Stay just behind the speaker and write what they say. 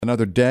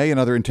Another day,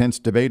 another intense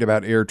debate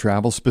about air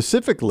travel,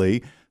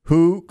 specifically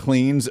who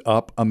cleans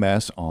up a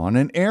mess on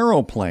an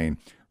aeroplane.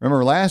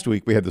 Remember last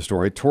week we had the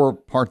story, tore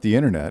apart the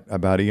internet,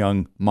 about a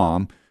young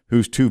mom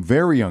whose two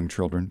very young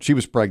children, she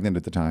was pregnant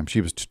at the time, she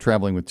was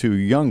traveling with two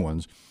young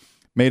ones,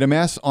 made a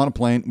mess on a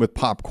plane with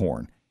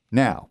popcorn.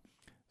 Now,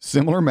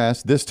 similar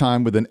mess, this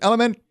time with an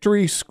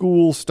elementary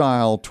school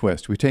style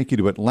twist. We take you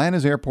to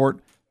Atlanta's airport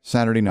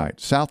Saturday night.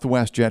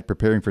 Southwest jet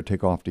preparing for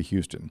takeoff to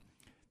Houston.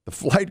 The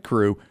flight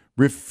crew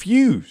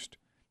refused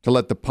to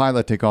let the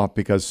pilot take off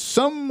because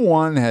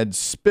someone had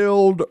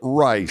spilled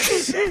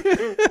rice.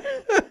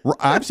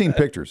 I've seen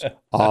pictures.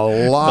 A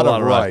lot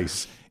of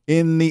rice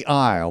in the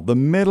aisle, the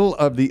middle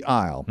of the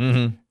aisle.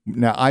 Mm-hmm.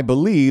 Now, I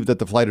believe that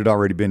the flight had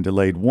already been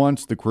delayed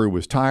once. The crew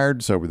was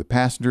tired, so were the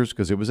passengers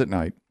because it was at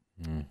night.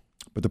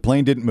 But the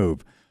plane didn't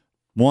move.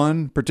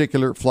 One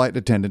particular flight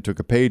attendant took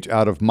a page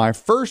out of my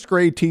first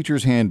grade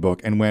teacher's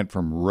handbook and went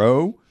from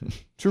row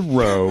to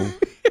row,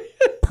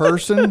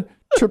 person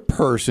to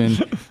person.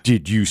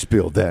 Did you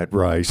spill that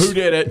rice? Who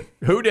did it?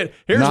 Who did?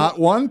 Not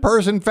one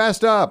person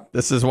fessed up.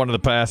 This is one of the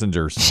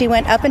passengers. She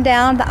went up and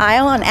down the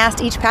aisle and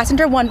asked each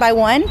passenger one by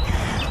one,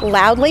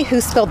 loudly, who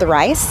spilled the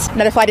rice.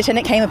 Another flight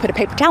attendant came and put a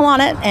paper towel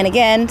on it and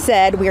again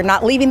said, "We are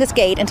not leaving this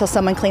gate until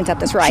someone cleans up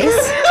this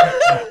rice."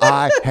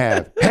 I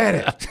have had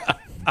it.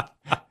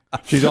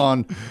 She's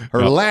on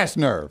her last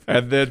nerve.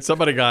 And then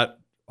somebody got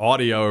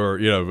audio or,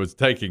 was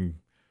taking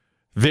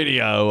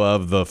video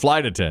of the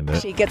flight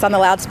attendant. She gets on the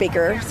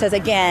loudspeaker, says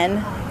again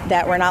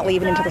that we're not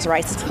leaving until this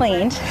rice is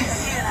cleaned.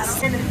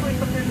 And the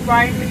sweep of this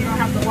rice, but you don't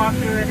have to walk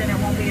through it and it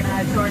won't be an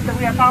eyesore. So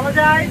we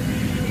apologize,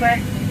 but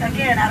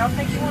again, I don't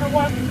think you want to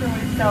walk through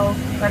it, so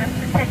let us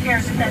just take care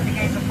of this at the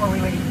gate before we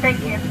leave. Thank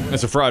you.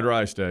 It's a fried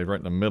rice, Dave, right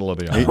in the middle of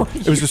the aisle.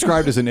 It was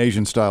described as an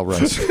Asian-style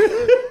rice.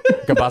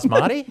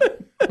 Basmati?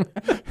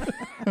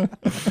 You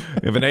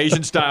have an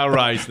Asian-style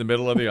rice in the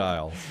middle of the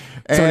aisle.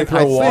 And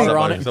throw water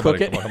on it and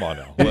cook it. Come on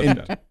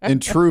now. In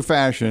true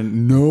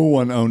fashion, no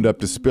one owned up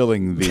to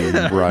spilling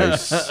the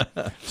rice.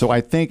 So I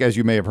think, as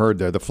you may have heard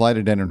there, the flight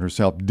attendant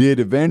herself did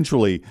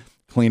eventually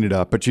clean it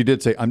up. But she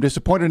did say, "I'm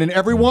disappointed in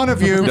every one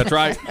of you." That's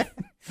right.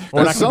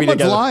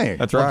 Someone's lying.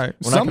 That's right.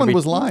 Someone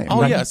was lying.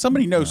 Oh, yeah.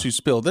 Somebody knows who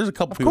spilled. There's a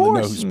couple people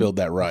that know who spilled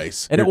that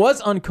rice. And it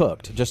was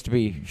uncooked, just to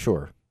be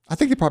sure. I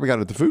think they probably got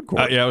it at the food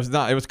court. Yeah, it was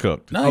not. It was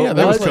cooked. No, yeah,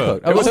 that was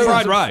cooked. It was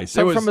fried rice. So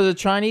It was from the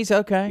Chinese,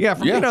 okay. Yeah,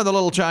 from the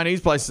little Chinese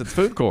places at the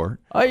food court.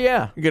 Oh,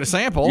 yeah. You get a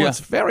sample. Yeah.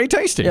 It's very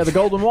tasty. Yeah, the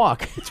Golden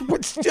Walk.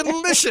 It's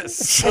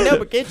delicious. I know,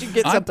 but can't you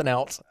get something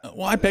else?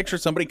 Well, I picture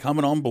somebody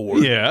coming on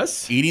board.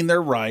 Yes. Eating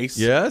their rice.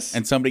 Yes.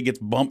 And somebody gets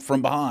bumped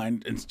from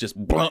behind and it's just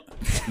blunt.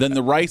 Then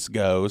the rice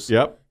goes.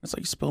 Yep. It's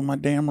like you spilled my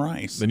damn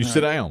rice. Then you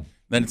sit down.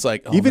 Then it's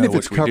like, Even no, if it's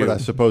what should we covered, do? I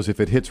suppose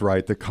if it hits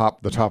right, the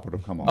top would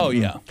have come off. Oh,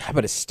 yeah.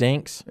 But it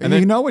stinks. And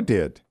you know it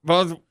did.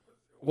 Well,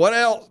 what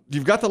else?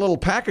 You've got the little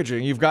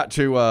packaging. You've got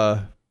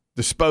to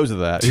dispose of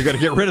that. You've got to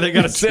get rid of it. You've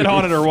got to sit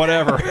on it or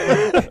whatever.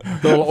 The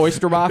little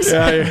oyster box.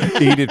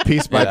 Eat it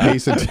piece by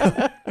piece.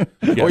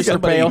 Oyster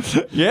pail.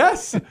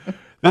 Yes.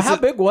 How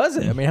big was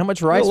it? I mean, how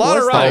much rice A lot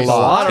was of that? rice. A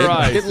lot of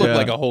rice. It looked yeah.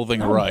 like a whole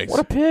thing of rice.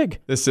 What a pig.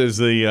 This is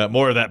the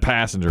more of that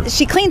passenger.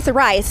 She cleans the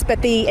rice,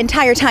 but the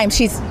entire time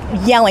she's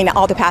yelling at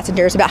all the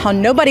passengers about how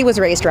nobody was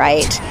raised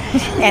right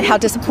and how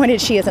disappointed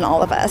she is in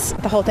all of us.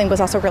 The whole thing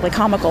was also really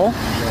comical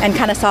and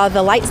kind of saw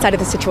the light side of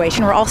the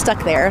situation. We're all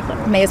stuck there.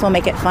 May as well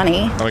make it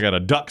funny. Oh, we got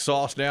a duck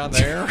sauce down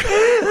there.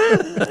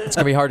 It's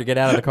going to be hard to get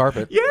out of the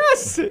carpet.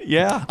 Yes.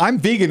 Yeah. I'm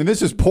vegan and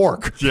this is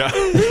pork. Yeah.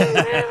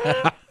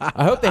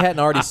 I hope they hadn't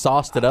already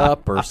sauced it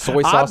up or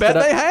soy I sauced it bet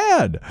up. they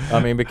had. I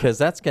mean, because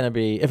that's going to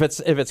be if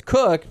it's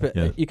cooked,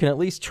 but you can at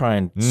least try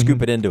and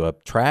scoop it into a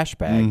trash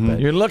bag. But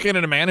You're looking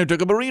at a man who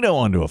took a burrito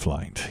onto a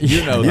flight.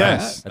 You know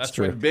Yes. that. That's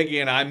true. When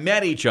Biggie and I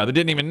met each other.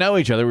 Didn't even know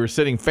each other. We were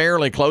sitting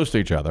fairly close to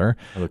each other.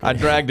 I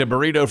dragged a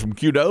burrito from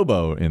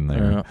Qdoba in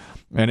there,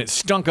 and it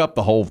stunk up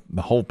the whole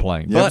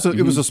plane. Yeah, But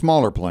it was a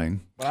smaller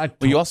plane. Well,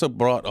 you also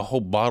brought a whole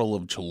bottle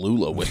of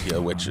Cholula with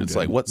you, which it's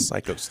like, what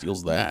psycho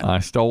steals that? I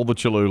stole the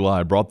Cholula.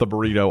 I brought the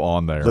burrito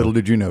on there. Little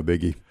did you know,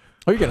 Biggie.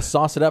 oh, you're going to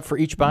sauce it up for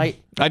each bite?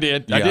 I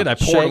did. Yeah. I did. I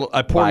Shake, poured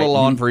a bite. little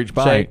on for each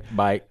bite. Shake,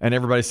 bite. And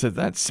everybody said,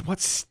 "That's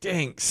what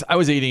stinks." I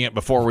was eating it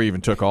before we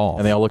even took off.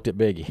 And they all looked at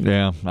Biggie.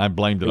 Yeah, I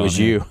blamed it on It was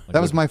him. you.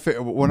 That was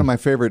one of my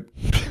favorite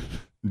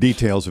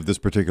details of this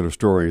particular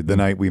story the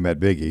night we met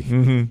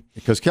Biggie.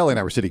 Because Kelly and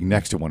I were sitting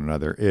next to one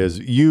another, is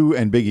you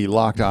and Biggie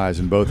locked eyes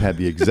and both had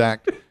the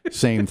exact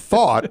same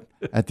thought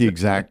at the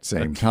exact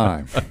same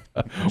time.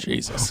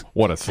 Jesus.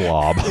 What a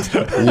slob.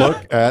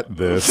 Look at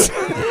this.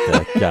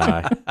 That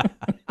guy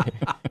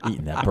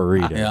eating that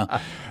burrito.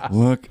 Yeah.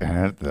 Look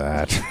at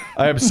that.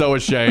 I am so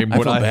ashamed. I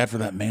when felt bad for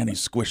that man he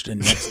squished in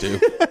next to.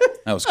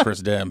 That was Chris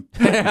Dem.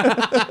 Poor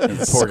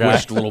guy.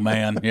 Squished little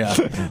man. Yeah.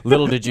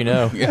 Little did you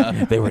know,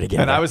 they were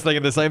together. And I was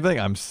thinking the same thing.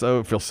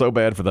 Feel so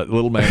bad for that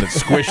little man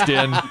that's squished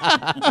in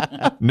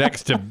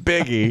next to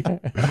Biggie.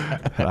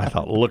 And I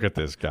thought, look at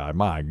this guy.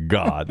 My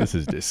God, this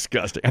is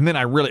disgusting. And then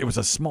it was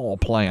a small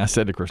plane. I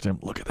said to Kristen,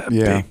 look at that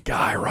big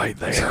guy right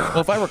there.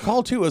 Well, if I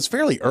recall, too, it was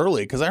fairly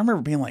early because I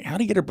remember being like, how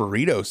do you get a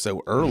burrito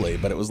so early?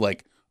 But it was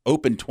like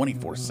open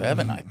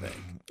 24/7. I think.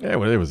 Yeah,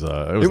 well, it was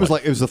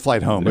the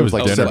flight home. It was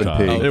like dinner 7 time.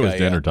 p.m. It was Okay,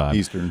 dinner yeah. time.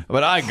 Eastern.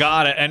 But I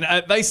got it. And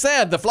they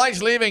said the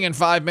flight's leaving in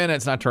 5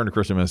 minutes. And I turned to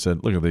Kristen and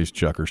said, look at these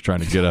chuckers trying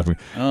to get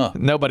up.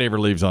 Nobody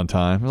ever leaves on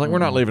time. I was like, we're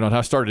not leaving on time.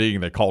 I started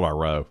eating. They called our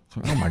row. I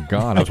was like, oh, my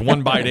God. I was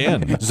one bite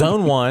in.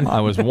 Zone 1.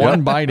 I was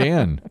one bite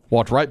in.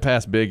 Walked right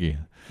past Biggie.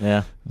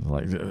 Yeah.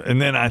 Like,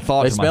 and then I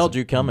thought They to smelled myself,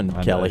 you coming, I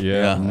know, Kelly.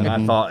 yeah. And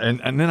I thought,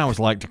 and then I was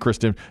like to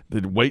Kristen,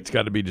 the weight's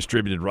got to be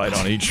distributed right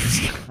on each.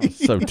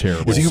 So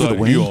terrible. Is he over the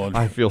wing?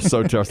 I feel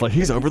so terrible. I was like,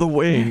 he's over the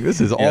wing. This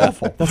is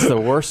awful. That's the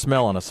worst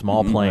smell on a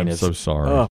small plane. I'm is so sorry. Oh,